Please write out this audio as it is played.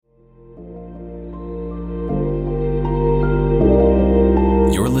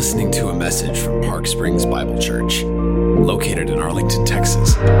listening to a message from Park Springs Bible Church, located in Arlington,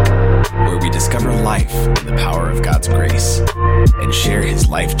 Texas, where we discover life in the power of God's grace and share His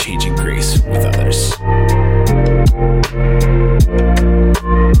life-changing grace with others.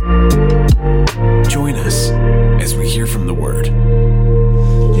 Join us as we hear from the Word.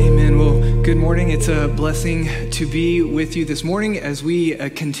 Amen. Well, good morning. It's a blessing to be with you this morning as we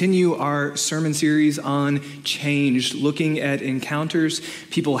continue our sermon series on changed, looking at encounters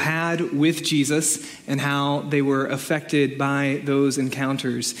people had with Jesus and how they were affected by those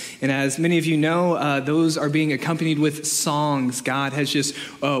encounters. And as many of you know, those are being accompanied with songs God has just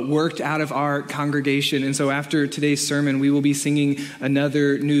worked out of our congregation. And so after today's sermon, we will be singing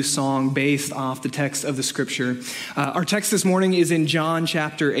another new song based off the text of the scripture. Our text this morning is in John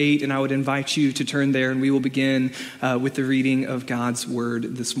chapter 8, and I would invite you to turn there, and we will begin with the reading of God's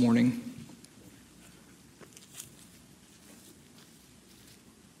word this morning.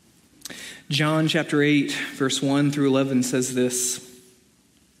 John chapter 8, verse 1 through 11 says this: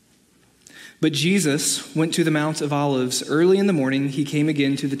 "But Jesus went to the Mount of Olives. Early in the morning, he came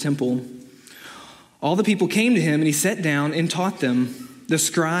again to the temple. All the people came to him, and he sat down and taught them. The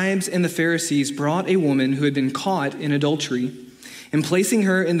scribes and the Pharisees brought a woman who had been caught in adultery. And placing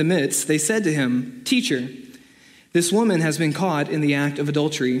her in the midst, they said to him, 'Teacher, this woman has been caught in the act of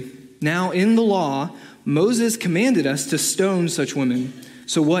adultery. Now in the law, Moses commanded us to stone such women.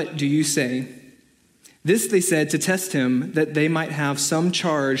 So what do you say?' This they said to test him, that they might have some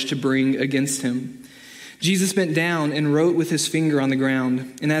charge to bring against him. Jesus bent down and wrote with his finger on the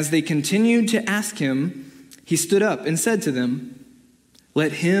ground. And as they continued to ask him, he stood up and said to them,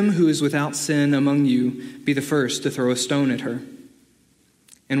 'Let him who is without sin among you be the first to throw a stone at her.'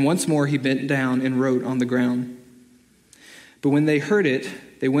 And once more he bent down and wrote on the ground. But when they heard it,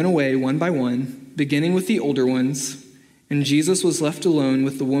 they went away one by one, beginning with the older ones, and Jesus was left alone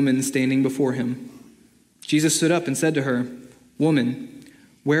with the woman standing before him. Jesus stood up and said to her, 'Woman,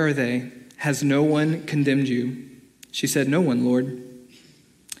 where are they? Has no one condemned you?' She said, 'No one, Lord.'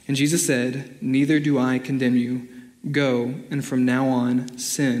 And Jesus said, 'Neither do I condemn you. Go, and from now on,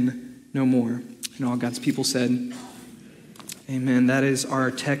 sin no more.'" And all God's people said, Amen. That is our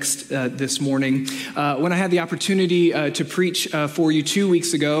text this morning. When I had the opportunity to preach for you 2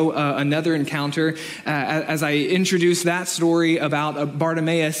 weeks ago, another encounter, as I introduced that story about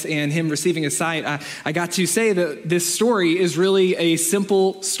Bartimaeus and him receiving his sight, I got to say that this story is really a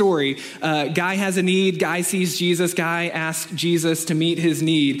simple story. Guy has a need, guy sees Jesus, guy asks Jesus to meet his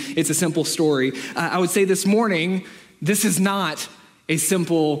need. It's a simple story. I would say this morning, this is not a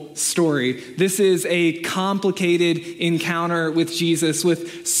simple story. This is a complicated encounter with Jesus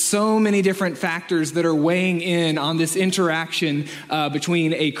with so many different factors that are weighing in on this interaction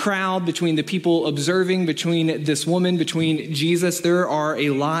between a crowd, between the people observing, between this woman, between Jesus. There are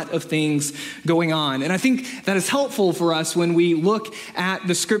a lot of things going on. And I think that is helpful for us when we look at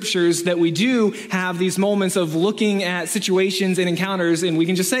the scriptures, that we do have these moments of looking at situations and encounters, and we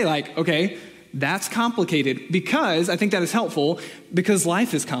can just say like, okay, that's complicated, because I think that is helpful because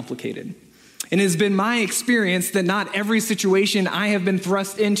life is complicated. And it has been my experience that not every situation I have been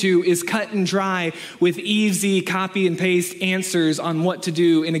thrust into is cut and dry with easy copy and paste answers on what to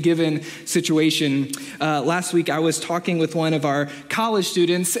do in a given situation. Last week I was talking with one of our college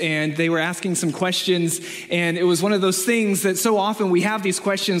students, and they were asking some questions, and it was one of those things that so often we have these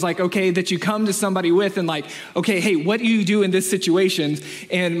questions like, okay, that you come to somebody with and like, okay, hey, what do you do in this situation?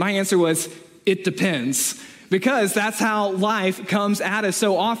 And my answer was, it depends, because that's how life comes at us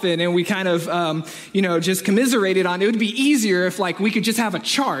so often. And we kind of, just commiserated on, it would be easier if like we could just have a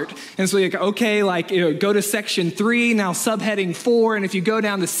chart. And so like, okay, like, go to section 3, now subheading 4. And if you go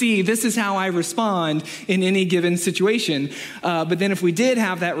down to C, this is how I respond in any given situation. But then if we did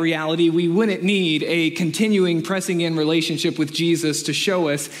have that reality, we wouldn't need a continuing pressing in relationship with Jesus to show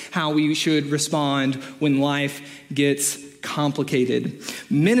us how we should respond when life gets complicated.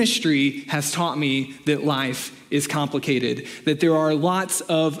 Ministry has taught me that life is complicated, that there are lots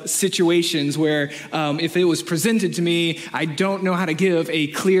of situations where if it was presented to me, I don't know how to give a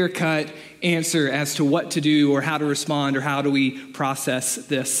clear-cut answer as to what to do or how to respond or how do we process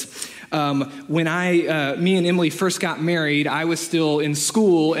this. When me and Emily first got married, I was still in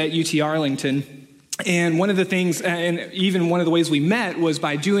school at UT Arlington. And one of the things, and even one of the ways we met, was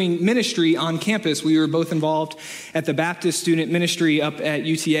by doing ministry on campus. We were both involved at the Baptist student ministry up at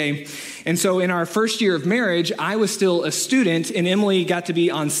UTA. And so in our first year of marriage, I was still a student, and Emily got to be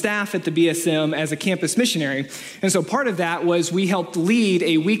on staff at the BSM as a campus missionary. And so part of that was we helped lead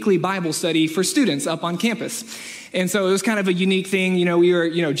a weekly Bible study for students up on campus. And so it was kind of a unique thing. We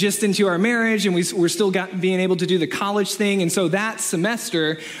were, just into our marriage, and we're still being able to do the college thing. And so that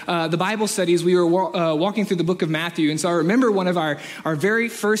semester, the Bible studies, we were walking through the book of Matthew. And so I remember one of our very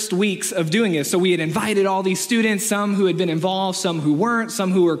first weeks of doing this. So we had invited all these students, some who had been involved, some who weren't,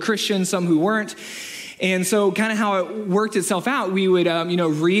 some who were Christians, some who weren't. And so kind of how it worked itself out, we would,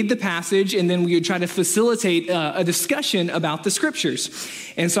 read the passage, and then we would try to facilitate a discussion about the scriptures.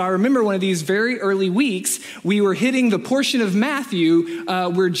 And so I remember one of these very early weeks, we were hitting the portion of Matthew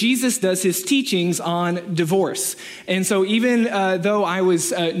where Jesus does his teachings on divorce. And so even though I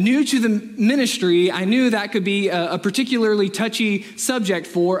was new to the ministry, I knew that could be a particularly touchy subject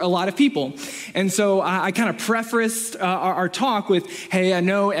for a lot of people. And so I kind of prefaced our talk with, hey, I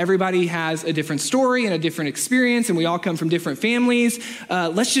know everybody has a different story and a different experience, and we all come from different families.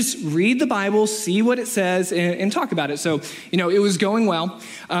 Let's just read the Bible, see what it says, and talk about it. So, it was going well.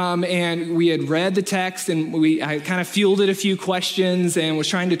 And we had read the text, and I kind of fielded a few questions and was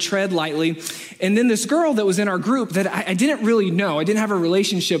trying to tread lightly. And then this girl that was in our group that I didn't really know, I didn't have a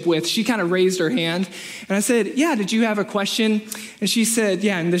relationship with, she kind of raised her hand. And I said, yeah, did you have a question? And she said,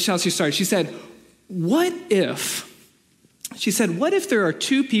 yeah, and this is how she started. She said, what if there are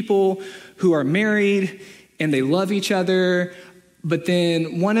two people who are married and they love each other, but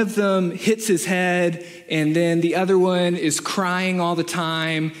then one of them hits his head, and then the other one is crying all the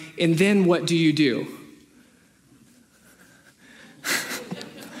time, and then what do you do?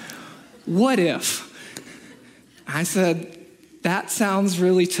 What if? I said, that sounds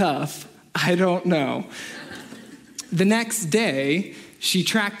really tough. I don't know. The next day, she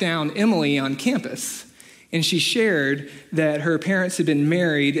tracked down Emily on campus. And she shared that her parents had been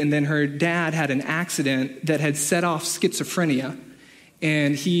married, and then her dad had an accident that had set off schizophrenia.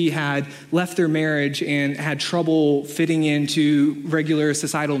 And he had left their marriage and had trouble fitting into regular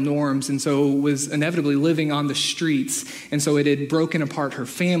societal norms, and so was inevitably living on the streets. And so it had broken apart her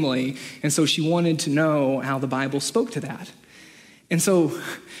family. And so she wanted to know how the Bible spoke to that. And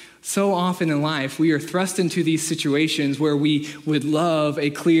so often in life, we are thrust into these situations where we would love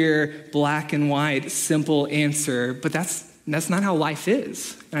a clear, black and white, simple answer, but that's not how life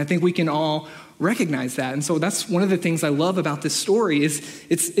is. And I think we can all recognize that. And so that's one of the things I love about this story is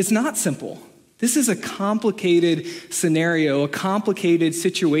it's not simple. This is a complicated scenario, a complicated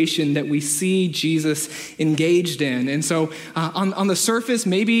situation that we see Jesus engaged in. And so on the surface,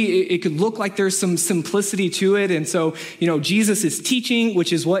 maybe it could look like there's some simplicity to it. And so, Jesus is teaching,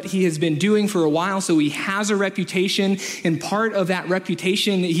 which is what he has been doing for a while. So he has a reputation. And part of that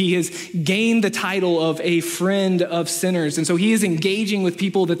reputation, he has gained the title of a friend of sinners. And so he is engaging with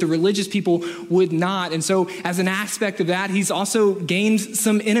people that the religious people would not. And so as an aspect of that, he's also gained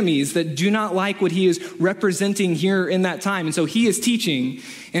some enemies that do not like what he is representing here in that time. And so he is teaching,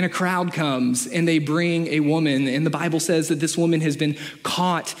 and a crowd comes, and they bring a woman. And the Bible says that this woman has been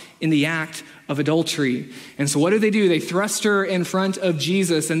caught in the act of adultery. And so what do? They thrust her in front of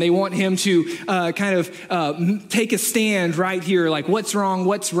Jesus, and they want him to take a stand right here, like what's wrong,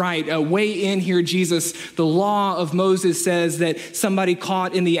 what's right, weigh in here, Jesus. The law of Moses says that somebody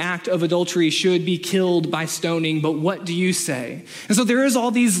caught in the act of adultery should be killed by stoning, but what do you say? And so there is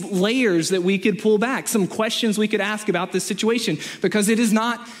all these layers that we could pull back, some questions we could ask about this situation, because it is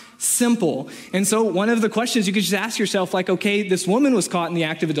not simple. And so one of the questions you could just ask yourself, like, okay, this woman was caught in the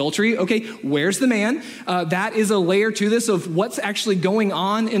act of adultery. Okay, where's the man? That is a layer to this of what's actually going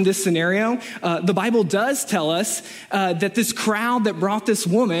on in this scenario. The Bible does tell us that this crowd that brought this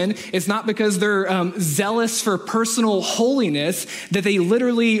woman is not because they're zealous for personal holiness, that they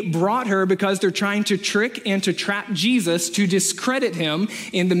literally brought her because they're trying to trick and to trap Jesus to discredit him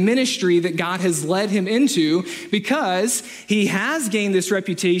in the ministry that God has led him into, because he has gained this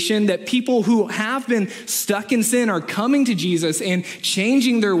reputation that people who have been stuck in sin are coming to Jesus and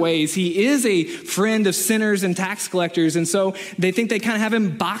changing their ways. He is a friend of sinners and tax collectors. And so they think they kind of have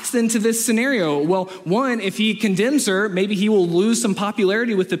him boxed into this scenario. Well, one, if he condemns her, maybe he will lose some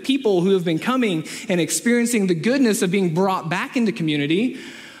popularity with the people who have been coming and experiencing the goodness of being brought back into community.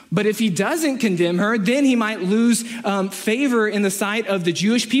 But if he doesn't condemn her, then he might lose favor in the sight of the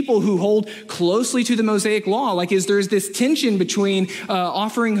Jewish people who hold closely to the Mosaic law. Like, there's this tension between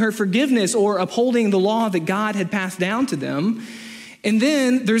offering her forgiveness or upholding the law that God had passed down to them. And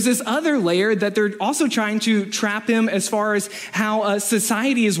then there's this other layer that they're also trying to trap him as far as how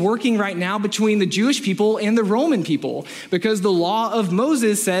society is working right now between the Jewish people and the Roman people. Because the law of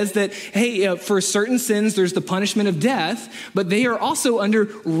Moses says that, hey, for certain sins, there's the punishment of death, but they are also under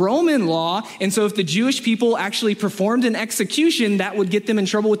Roman law. And so if the Jewish people actually performed an execution, that would get them in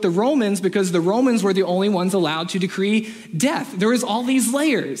trouble with the Romans because the Romans were the only ones allowed to decree death. There is all these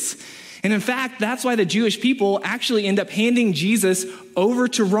layers. And in fact, that's why the Jewish people actually end up handing Jesus over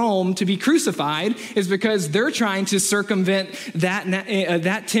to Rome to be crucified, is because they're trying to circumvent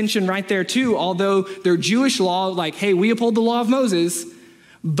that tension right there too. Although their Jewish law, like, hey, we uphold the law of Moses,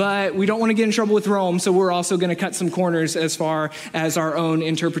 but we don't want to get in trouble with Rome, so we're also going to cut some corners as far as our own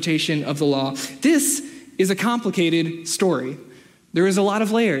interpretation of the law. This is a complicated story. There is a lot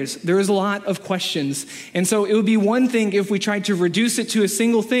of layers. There is a lot of questions. And so it would be one thing if we tried to reduce it to a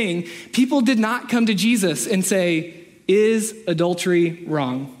single thing. People did not come to Jesus and say, is adultery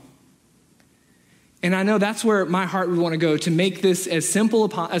wrong? And I know that's where my heart would want to go, to make this as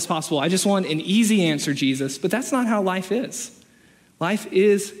simple as possible. I just want an easy answer, Jesus. But that's not how life is. Life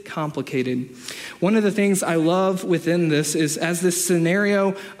is complicated. One of the things I love within this is as this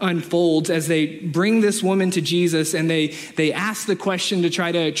scenario unfolds, as they bring this woman to Jesus and they ask the question to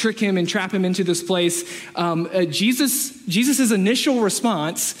try to trick him and trap him into this place, Jesus's initial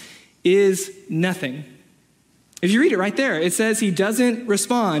response is nothing. If you read it right there, it says he doesn't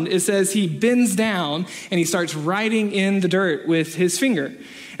respond. It says he bends down and he starts writing in the dirt with his finger.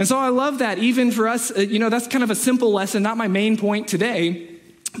 And so I love that even for us, that's kind of a simple lesson, not my main point today.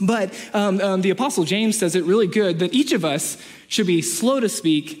 But the Apostle James says it really good, that each of us should be slow to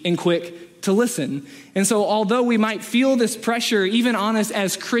speak and quick to listen. And so although we might feel this pressure, even on us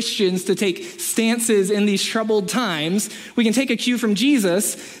as Christians, to take stances in these troubled times, we can take a cue from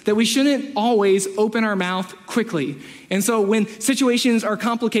Jesus that we shouldn't always open our mouth quickly. And so when situations are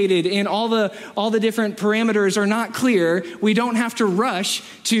complicated and all the different parameters are not clear, we don't have to rush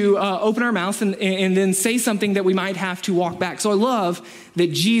to open our mouths and then say something that we might have to walk back. So I love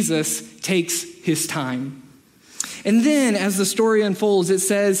that Jesus takes his time. And then as the story unfolds, it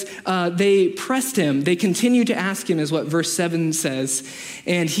says they pressed him. They continue to ask him, is what verse 7 says.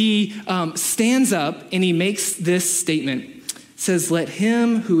 And he stands up and he makes this statement. It says, let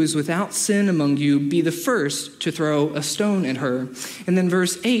him who is without sin among you be the first to throw a stone at her. And then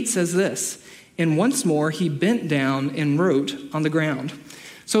verse 8 says this, and once more he bent down and wrote on the ground.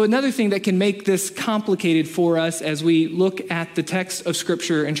 So another thing that can make this complicated for us as we look at the text of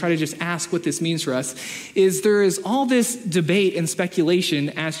Scripture and try to just ask what this means for us is there is all this debate and speculation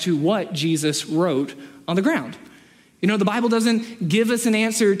as to what Jesus wrote on the ground. The Bible doesn't give us an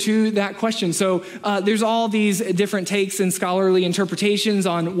answer to that question. So there's all these different takes and scholarly interpretations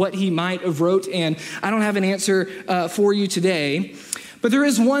on what he might have wrote, and I don't have an answer for you today. But there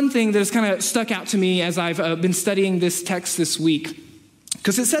is one thing that has kind of stuck out to me as I've been studying this text this week.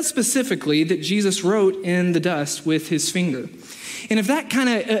 Because it says specifically that Jesus wrote in the dust with his finger. And if that kind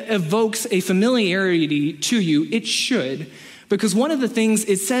of evokes a familiarity to you, it should. Because one of the things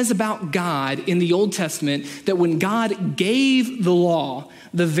it says about God in the Old Testament, that when God gave the law,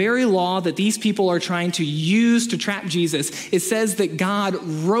 the very law that these people are trying to use to trap Jesus, it says that God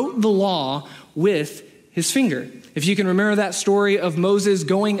wrote the law with his finger. If you can remember that story of Moses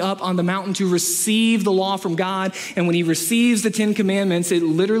going up on the mountain to receive the law from God, and when he receives the 10 Commandments, it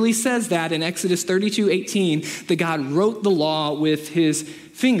literally says that in Exodus 32:18, that God wrote the law with his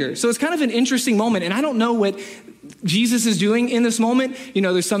finger. So it's kind of an interesting moment, and I don't know what Jesus is doing in this moment.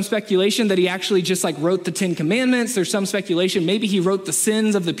 There's some speculation that he actually just wrote the 10 Commandments. There's some speculation maybe he wrote the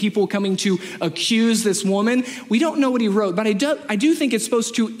sins of the people coming to accuse this woman. We don't know what he wrote, but I do think it's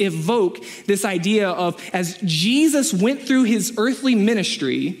supposed to evoke this idea of, as Jesus went through his earthly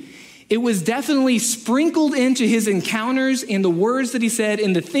ministry, it was definitely sprinkled into his encounters and the words that he said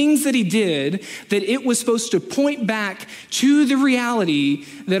and the things that he did, that it was supposed to point back to the reality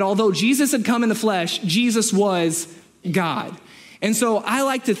that although Jesus had come in the flesh, Jesus was God. And so I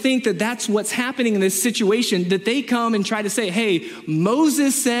like to think that that's what's happening in this situation, that they come and try to say, hey,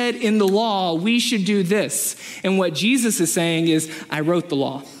 Moses said in the law, we should do this. And what Jesus is saying is, I wrote the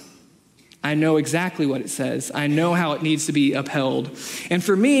law. I know exactly what it says. I know how it needs to be upheld. And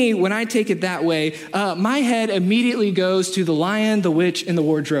for me, when I take it that way, my head immediately goes to the Lion, the Witch, and the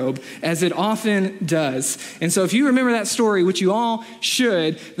Wardrobe, as it often does. And so if you remember that story, which you all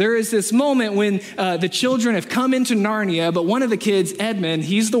should, there is this moment when the children have come into Narnia, but one of the kids, Edmund,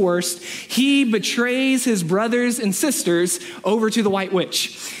 he's the worst, he betrays his brothers and sisters over to the White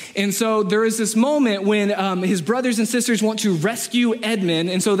Witch. And so there is this moment when his brothers and sisters want to rescue Edmund.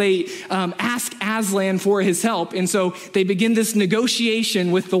 And so they ask Aslan for his help. And so they begin this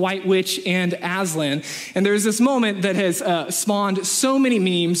negotiation with the White Witch and Aslan. And there's this moment that has spawned so many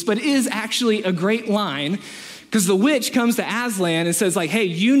memes, but is actually a great line. Because the witch comes to Aslan and says, like, hey,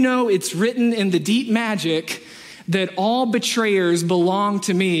 you know it's written in the deep magic that all betrayers belong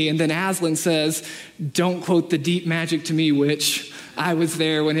to me. And then Aslan says, don't quote the deep magic to me, witch. I was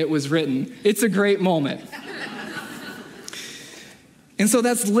there when it was written. It's a great moment. And so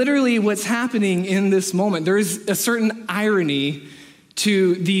that's literally what's happening in this moment. There is a certain irony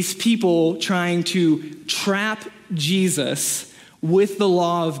to these people trying to trap Jesus with the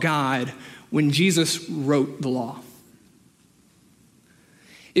law of God when Jesus wrote the law.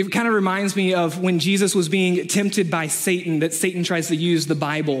 It kind of reminds me of when Jesus was being tempted by Satan, that Satan tries to use the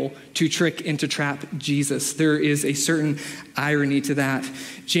Bible to trick and to trap Jesus. There is a certain irony to that.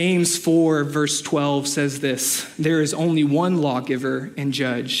 James 4 verse 12 says this, there is only one lawgiver and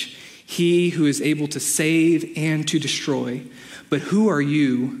judge, he who is able to save and to destroy. But who are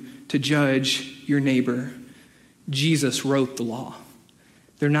you to judge your neighbor? Jesus wrote the law.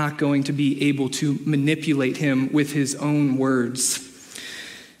 They're not going to be able to manipulate him with his own words.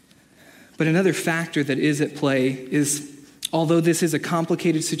 But another factor that is at play is, although this is a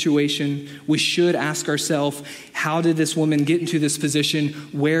complicated situation, we should ask ourselves, how did this woman get into this position?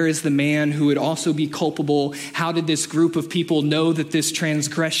 Where is the man who would also be culpable? How did this group of people know that this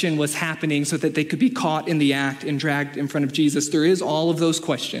transgression was happening so that they could be caught in the act and dragged in front of Jesus? There is all of those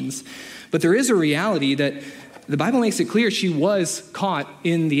questions. But there is a reality that the Bible makes it clear she was caught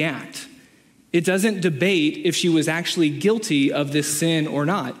in the act. It doesn't debate if she was actually guilty of this sin or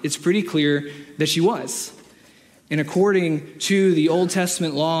not. It's pretty clear that she was. And according to the Old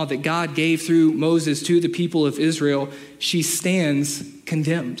Testament law that God gave through Moses to the people of Israel, she stands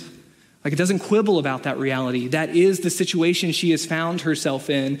condemned. Like, it doesn't quibble about that reality. That is the situation she has found herself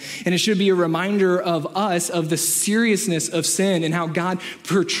in. And it should be a reminder of us of the seriousness of sin and how God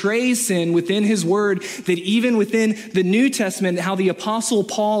portrays sin within his word, that even within the New Testament, how the Apostle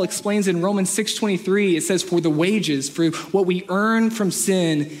Paul explains in Romans 6:23, it says, for the wages, for what we earn from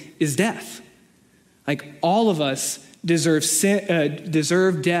sin is death. Like, all of us deserve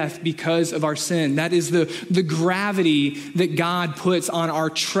death because of our sin. That is the gravity that God puts on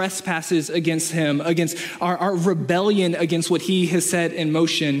our trespasses against him, against our rebellion against what he has set in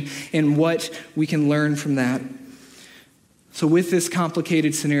motion, and what we can learn from that. So with this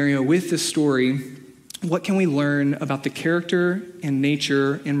complicated scenario, with this story, what can we learn about the character and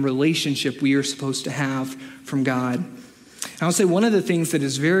nature and relationship we are supposed to have from God? And I'll say one of the things that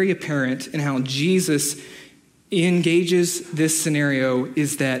is very apparent in how Jesus engages this scenario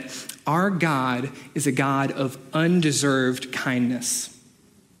is that our God is a God of undeserved kindness,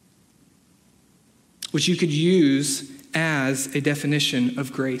 which you could use as a definition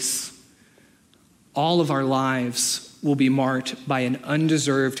of grace. All of our lives will be marked by an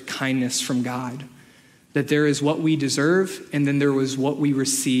undeserved kindness from God, that there is what we deserve, and then there was what we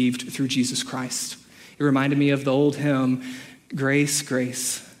received through Jesus Christ. It reminded me of the old hymn, Grace,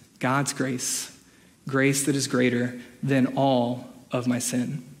 Grace, God's grace, grace that is greater than all of my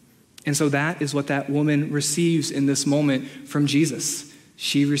sin. And so that is what that woman receives in this moment from Jesus.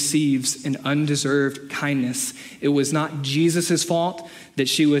 She receives an undeserved kindness. It was not Jesus' fault that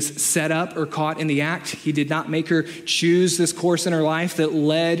she was set up or caught in the act. He did not make her choose this course in her life that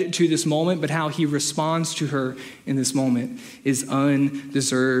led to this moment, but how he responds to her in this moment is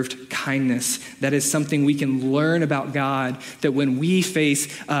undeserved kindness. That is something we can learn about God, that when we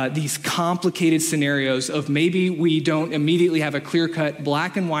face these complicated scenarios of maybe we don't immediately have a clear-cut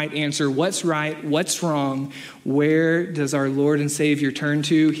black and white answer, what's right, what's wrong, where does our Lord and Savior turn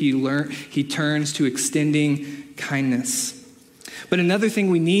to? He turns to extending kindness. But another thing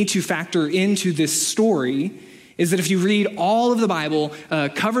we need to factor into this story is that if you read all of the Bible,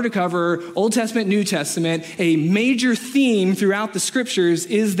 cover to cover, Old Testament, New Testament, a major theme throughout the scriptures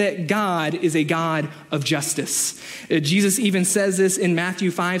is that God is a God of justice. Jesus even says this in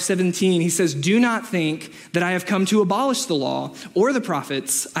Matthew 5:17. He says, do not think that I have come to abolish the law or the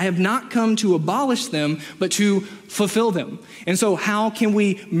prophets. I have not come to abolish them, but to fulfill them. And so how can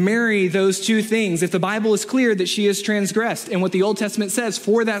we marry those two things? If the Bible is clear that she is transgressed, and what the Old Testament says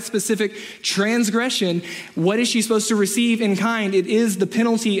for that specific transgression, what is she's supposed to receive in kind, it is the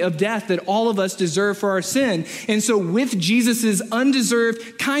penalty of death that all of us deserve for our sin. And so with Jesus's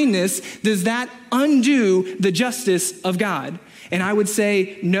undeserved kindness, does that undo the justice of God? And I would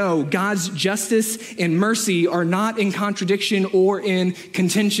say, no, God's justice and mercy are not in contradiction or in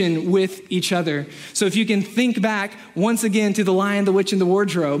contention with each other. So if you can think back once again to The Lion, the Witch, and the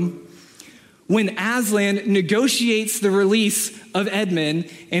Wardrobe, when Aslan negotiates the release of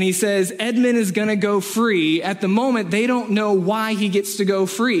Edmund and he says, Edmund is going to go free, at the moment, they don't know why he gets to go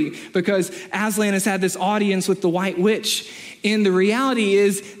free because Aslan has had this audience with the White Witch. And the reality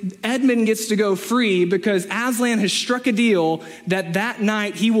is Edmund gets to go free because Aslan has struck a deal that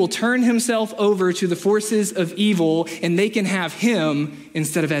night he will turn himself over to the forces of evil and they can have him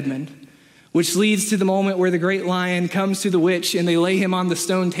instead of Edmund. Which leads to the moment where the great lion comes to the witch and they lay him on the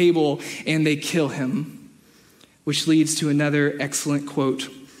stone table and they kill him. Which leads to another excellent quote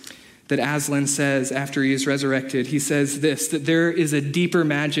that Aslan says after he is resurrected. He says this, that there is a deeper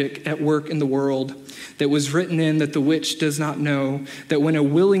magic at work in the world that was written in that the witch does not know, that when a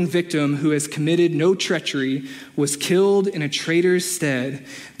willing victim who has committed no treachery was killed in a traitor's stead,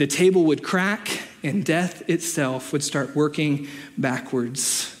 the table would crack and death itself would start working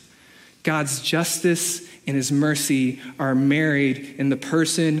backwards. God's justice and his mercy are married in the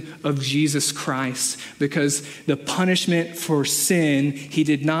person of Jesus Christ because the punishment for sin, he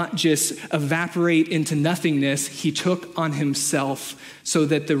did not just evaporate into nothingness, he took on himself so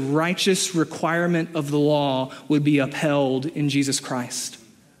that the righteous requirement of the law would be upheld in Jesus Christ.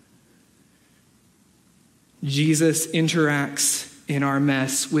 Jesus interacts in our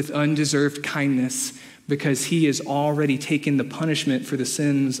mess with undeserved kindness because he has already taken the punishment for the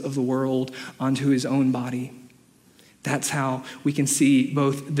sins of the world onto his own body. That's how we can see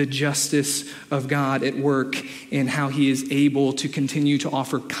both the justice of God at work and how he is able to continue to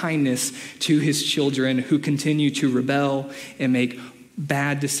offer kindness to his children who continue to rebel and make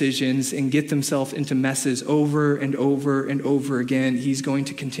bad decisions and get themselves into messes over and over and over again. He's going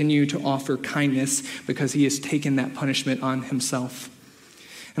to continue to offer kindness because he has taken that punishment on himself.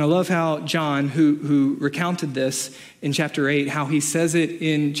 And I love how John, who recounted this in chapter 8, how he says it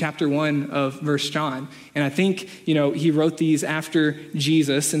in chapter 1 of verse John. And I think, he wrote these after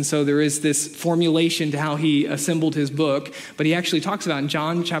Jesus. And so there is this formulation to how he assembled his book. But he actually talks about in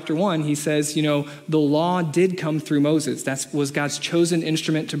John chapter 1, he says, the law did come through Moses. That was God's chosen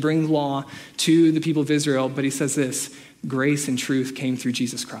instrument to bring the law to the people of Israel. But he says this, grace and truth came through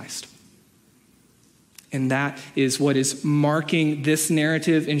Jesus Christ. And that is what is marking this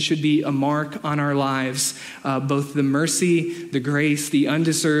narrative and should be a mark on our lives. Both the mercy, the grace, the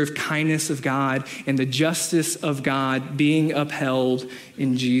undeserved kindness of God, and the justice of God being upheld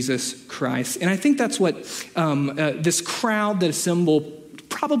in Jesus Christ. And I think that's what this crowd that assembled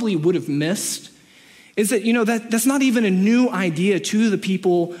probably would have missed. Is that, that's not even a new idea to the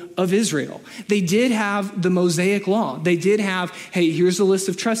people of Israel. They did have the Mosaic law. They did have, hey, here's a list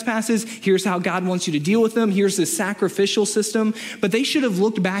of trespasses. Here's how God wants you to deal with them. Here's the sacrificial system. But they should have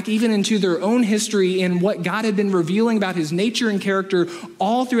looked back even into their own history and what God had been revealing about his nature and character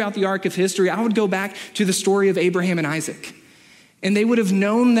all throughout the arc of history. I would go back to the story of Abraham and Isaac. And they would have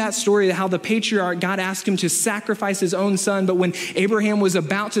known that story, how the patriarch, God asked him to sacrifice his own son. But when Abraham was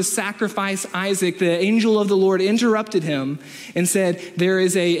about to sacrifice Isaac, the angel of the Lord interrupted him and said, there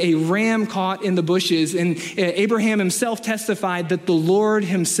is a ram caught in the bushes. And Abraham himself testified that the Lord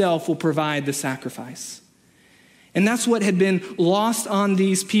himself will provide the sacrifice. And that's what had been lost on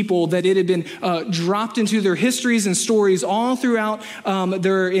these people, that it had been dropped into their histories and stories all throughout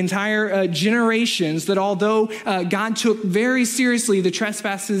their entire generations, that although God took very seriously the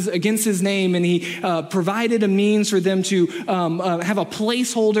trespasses against his name and he provided a means for them to have a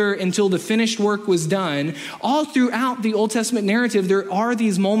placeholder until the finished work was done, all throughout the Old Testament narrative, there are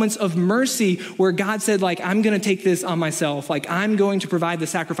these moments of mercy where God said, I'm going to take this on myself. I'm going to provide the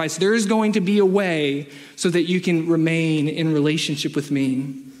sacrifice. There is going to be a way so that you can remain in relationship with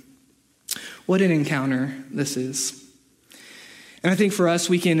me. What an encounter this is. And I think for us,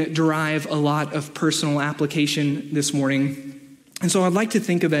 we can derive a lot of personal application this morning. And so I'd like to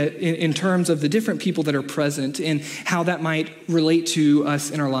think of it in terms of the different people that are present and how that might relate to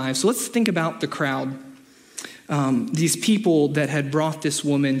us in our lives. So let's think about the crowd. These people that had brought this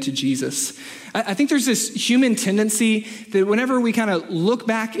woman to Jesus. I think there's this human tendency that whenever we kind of look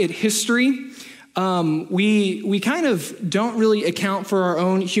back at history, we kind of don't really account for our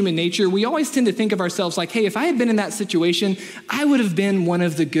own human nature. We always tend to think of ourselves like, hey, if I had been in that situation, I would have been one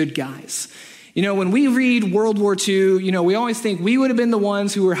of the good guys. You know, when we read World War II, you know, we always think we would have been the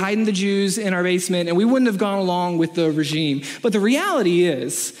ones who were hiding the Jews in our basement and we wouldn't have gone along with the regime. But the reality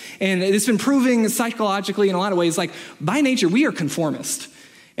is, and it's been proving psychologically in a lot of ways, like by nature, we are conformist.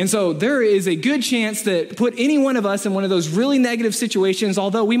 And so there is a good chance that put any one of us in one of those really negative situations,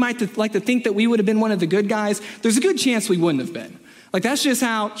 although we might like to think that we would have been one of the good guys, there's a good chance we wouldn't have been. Like, that's just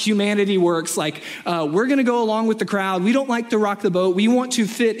how humanity works. Like, we're going to go along with the crowd. We don't like to rock the boat. We want to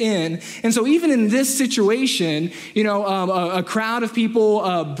fit in. And so even in this situation, you know, a crowd of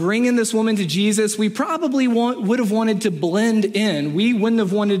people bringing this woman to Jesus, we probably would have wanted to blend in. We wouldn't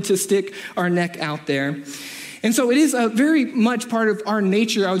have wanted to stick our neck out there. And so it is a very much part of our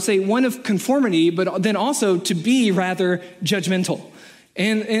nature, I would say, one of conformity, but then also to be rather judgmental.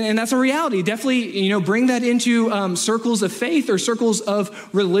 And that's a reality. Definitely, you know, bring that into circles of faith or circles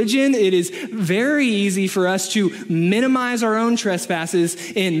of religion. It is very easy for us to minimize our own trespasses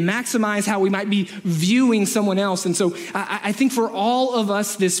and maximize how we might be viewing someone else. And so I think for all of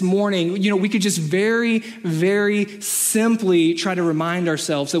us this morning, you know, we could just very, very simply try to remind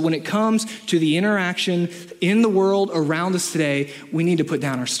ourselves that when it comes to the interaction in the world around us today, we need to put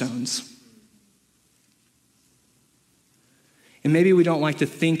down our stones. And maybe we don't like to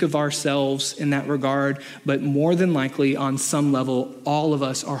think of ourselves in that regard, but more than likely, on some level, all of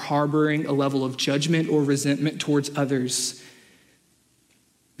us are harboring a level of judgment or resentment towards others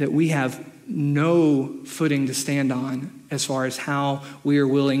that we have no footing to stand on as far as how we are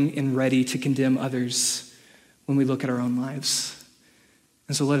willing and ready to condemn others when we look at our own lives.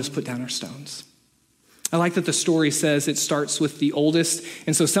 And so let us put down our stones. I like that the story says it starts with the oldest.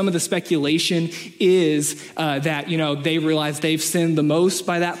 And so some of the speculation is that, you know, they realize they've sinned the most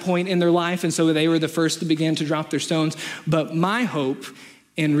by that point in their life. And so they were the first to begin to drop their stones. But my hope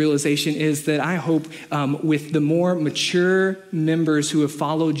and realization is that I hope with the more mature members who have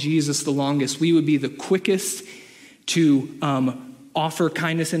followed Jesus the longest, we would be the quickest to offer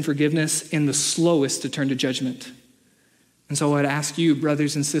kindness and forgiveness and the slowest to turn to judgment. And so I'd ask you,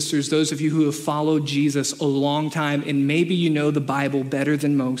 brothers and sisters, those of you who have followed Jesus a long time, and maybe you know the Bible better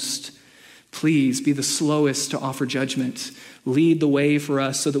than most, please be the slowest to offer judgment. Lead the way for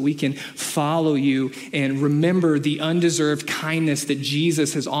us so that we can follow you and remember the undeserved kindness that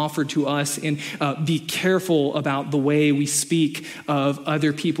Jesus has offered to us, and be careful about the way we speak of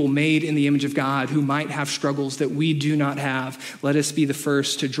other people made in the image of God who might have struggles that we do not have. Let us be the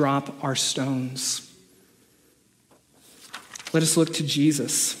first to drop our stones. Let us look to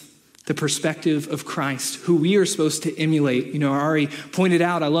Jesus, the perspective of Christ, who we are supposed to emulate. You know, I already pointed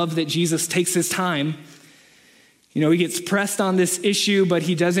out, I love that Jesus takes his time. You know, he gets pressed on this issue, but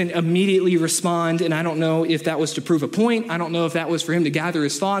he doesn't immediately respond. And I don't know if that was to prove a point. I don't know if that was for him to gather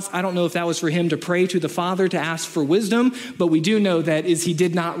his thoughts. I don't know if that was for him to pray to the Father to ask for wisdom. But we do know that is he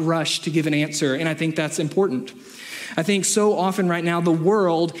did not rush to give an answer. And I think that's important. I think so often right now, the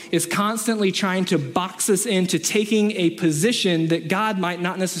world is constantly trying to box us into taking a position that God might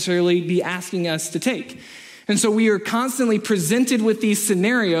not necessarily be asking us to take. And so we are constantly presented with these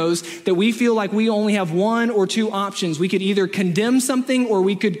scenarios that we feel like we only have one or two options. We could either condemn something or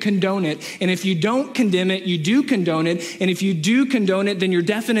we could condone it. And if you don't condemn it, you do condone it. And if you do condone it, then you're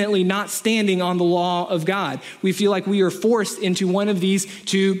definitely not standing on the law of God. We feel like we are forced into one of these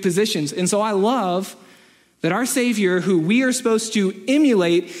two positions. And so I love that our Savior, who we are supposed to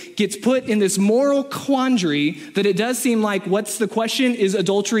emulate, gets put in this moral quandary that it does seem like, what's the question? Is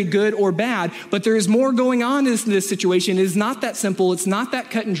adultery good or bad? But there is more going on in this situation. It is not that simple. It's not that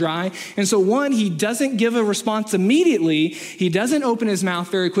cut and dry. And so one, he doesn't give a response immediately. He doesn't open his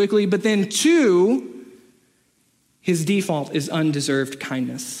mouth very quickly. But then two, his default is undeserved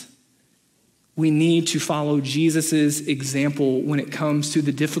kindness. We need to follow Jesus's example when it comes to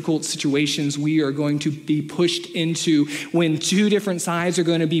the difficult situations we are going to be pushed into, when two different sides are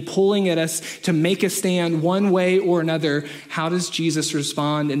going to be pulling at us to make us stand one way or another. How does Jesus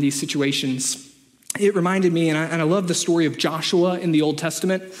respond in these situations? It reminded me, and I love the story of Joshua in the Old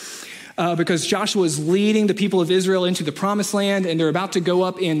Testament, because Joshua is leading the people of Israel into the promised land, and they're about to go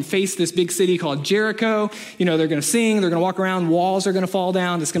up and face this big city called Jericho. You know, they're going to sing, they're going to walk around, walls are going to fall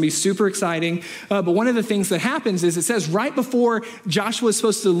down. It's going to be super exciting. But one of the things that happens is it says right before Joshua is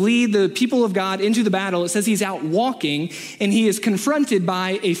supposed to lead the people of God into the battle, it says he's out walking and he is confronted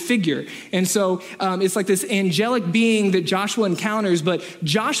by a figure. And so it's like this angelic being that Joshua encounters, but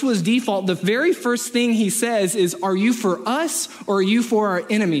Joshua's default, the very first thing he says is, "Are you for us or are you for our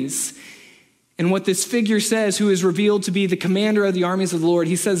enemies?" And what this figure says, who is revealed to be the commander of the armies of the Lord,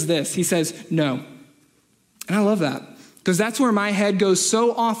 he says this. He says, "No." And I love that. Because that's where my head goes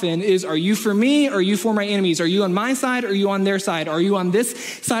so often is, are you for me or are you for my enemies? Are you on my side or are you on their side? Are you on this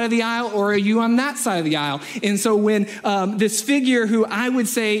side of the aisle or are you on that side of the aisle? And so when this figure who I would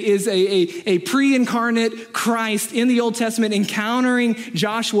say is a pre-incarnate Christ in the Old Testament encountering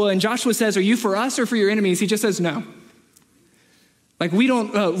Joshua, and Joshua says, are you for us or for your enemies? He just says no. Like, we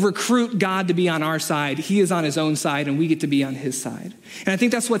don't recruit God to be on our side. He is on his own side, and we get to be on his side. And I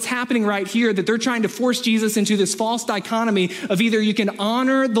think that's what's happening right here, that they're trying to force Jesus into this false dichotomy of either you can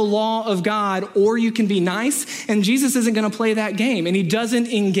honor the law of God or you can be nice. And Jesus isn't going to play that game, and he doesn't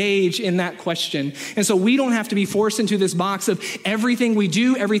engage in that question. And so we don't have to be forced into this box of everything we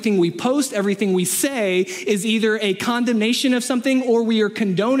do, everything we post, everything we say is either a condemnation of something or we are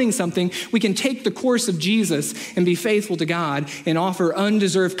condoning something. We can take the course of Jesus and be faithful to God and offer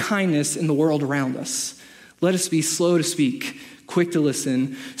undeserved kindness in the world around us. Let us be slow to speak, quick to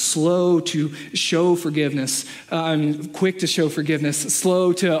listen, slow to show forgiveness, quick to show forgiveness,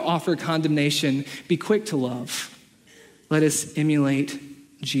 slow to offer condemnation, be quick to love. Let us emulate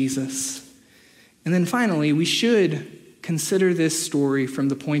Jesus. And then finally, we should consider this story from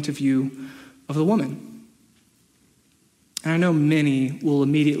the point of view of the woman. And I know many will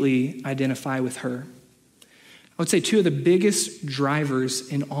immediately identify with her. I would say two of the biggest drivers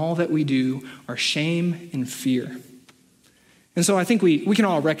in all that we do are shame and fear. And so I think we can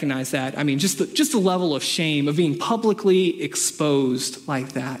all recognize that. I mean, just the level of shame of being publicly exposed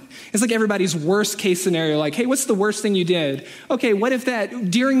like that. It's like everybody's worst case scenario, like, hey, what's the worst thing you did? Okay, what if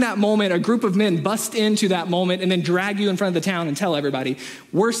during that moment, a group of men bust into that moment and then drag you in front of the town and tell everybody?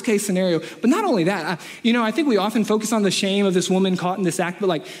 Worst case scenario. But not only that, I think we often focus on the shame of this woman caught in this act, but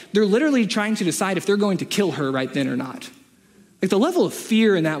like, they're literally trying to decide if they're going to kill her right then or not. Like, the level of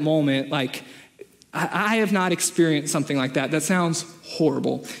fear in that moment, like, I have not experienced something like that. That sounds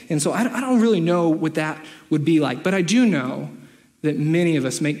horrible. And so I don't really know what that would be like. But I do know that many of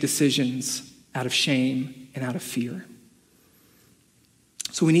us make decisions out of shame and out of fear.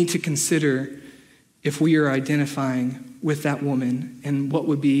 So we need to consider if we are identifying with that woman and what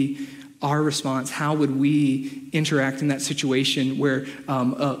would be our response. How would we interact in that situation where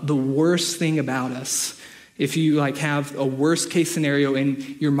the worst thing about us, if you have a worst case scenario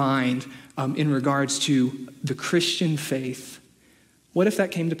in your mind, in regards to the Christian faith, what if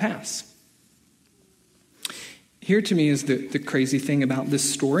that came to pass? Here to me is the crazy thing about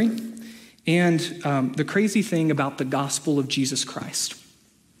this story and the crazy thing about the gospel of Jesus Christ.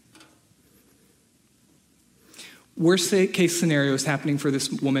 Worst case scenario is happening for this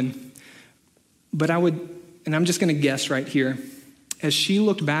woman, but I'm just going to guess right here, as she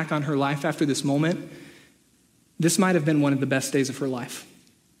looked back on her life after this moment, this might have been one of the best days of her life.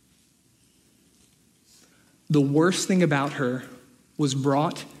 The worst thing about her was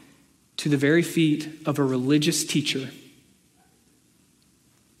brought to the very feet of a religious teacher,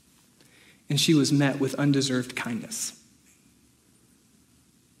 and she was met with undeserved kindness.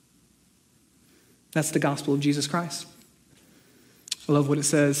 That's the gospel of Jesus Christ. I love what it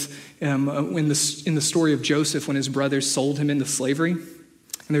says in the story of Joseph when his brothers sold him into slavery.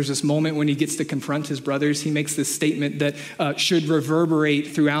 And there's this moment when he gets to confront his brothers. He makes this statement that should reverberate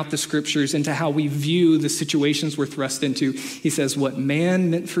throughout the scriptures into how we view the situations we're thrust into. He says, what man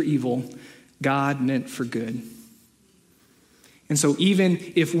meant for evil, God meant for good. And so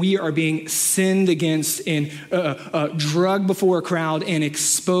even if we are being sinned against and drugged before a crowd and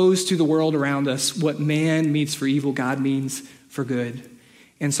exposed to the world around us, what man means for evil, God means for good.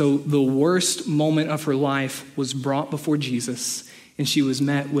 And so the worst moment of her life was brought before Jesus, and she was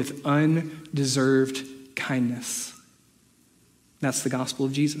met with undeserved kindness. That's the gospel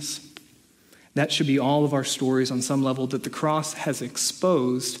of Jesus. That should be all of our stories on some level, that the cross has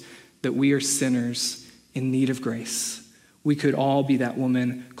exposed that we are sinners in need of grace. We could all be that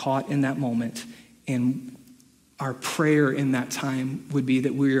woman caught in that moment, and our prayer in that time would be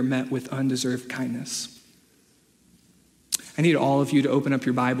that we are met with undeserved kindness. I need all of you to open up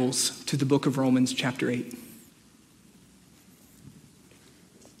your Bibles to the book of Romans chapter 8.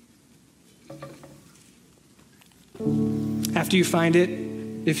 After you find it,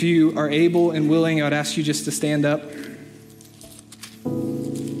 if you are able and willing, I would ask you just to stand up.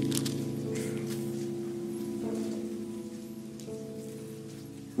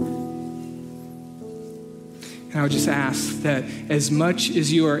 And I would just ask that as much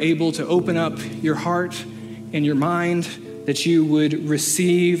as you are able to open up your heart and your mind, that you would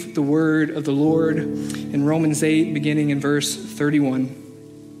receive the word of the Lord in Romans 8, beginning in verse 31.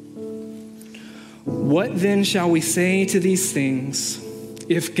 What then shall we say to these things?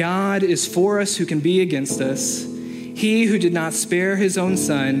 If God is for us, who can be against us? He who did not spare his own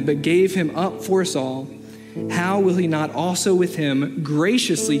son, but gave him up for us all, how will he not also with him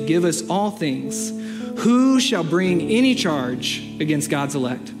graciously give us all things? Who shall bring any charge against God's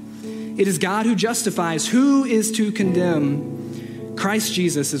elect? It is God who justifies. Who is to condemn? Christ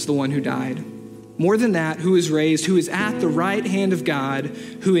Jesus is the one who died. More than that, who is raised, who is at the right hand of God,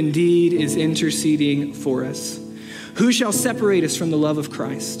 who indeed is interceding for us. Who shall separate us from the love of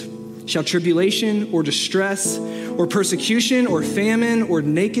Christ? Shall tribulation or distress or persecution or famine or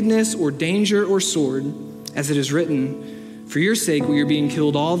nakedness or danger or sword? As it is written, for your sake we are being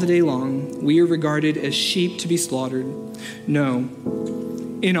killed all the day long. We are regarded as sheep to be slaughtered. No,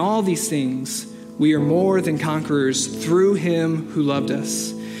 in all these things we are more than conquerors through him who loved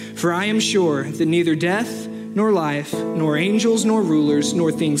us. For I am sure that neither death nor life, nor angels nor rulers,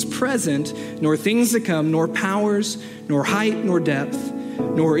 nor things present, nor things to come, nor powers, nor height, nor depth,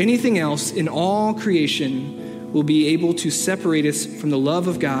 nor anything else in all creation will be able to separate us from the love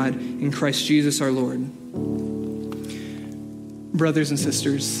of God in Christ Jesus our Lord. Brothers and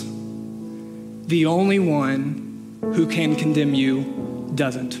sisters, the only one who can condemn you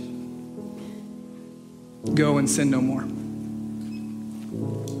doesn't. Go and sin no more.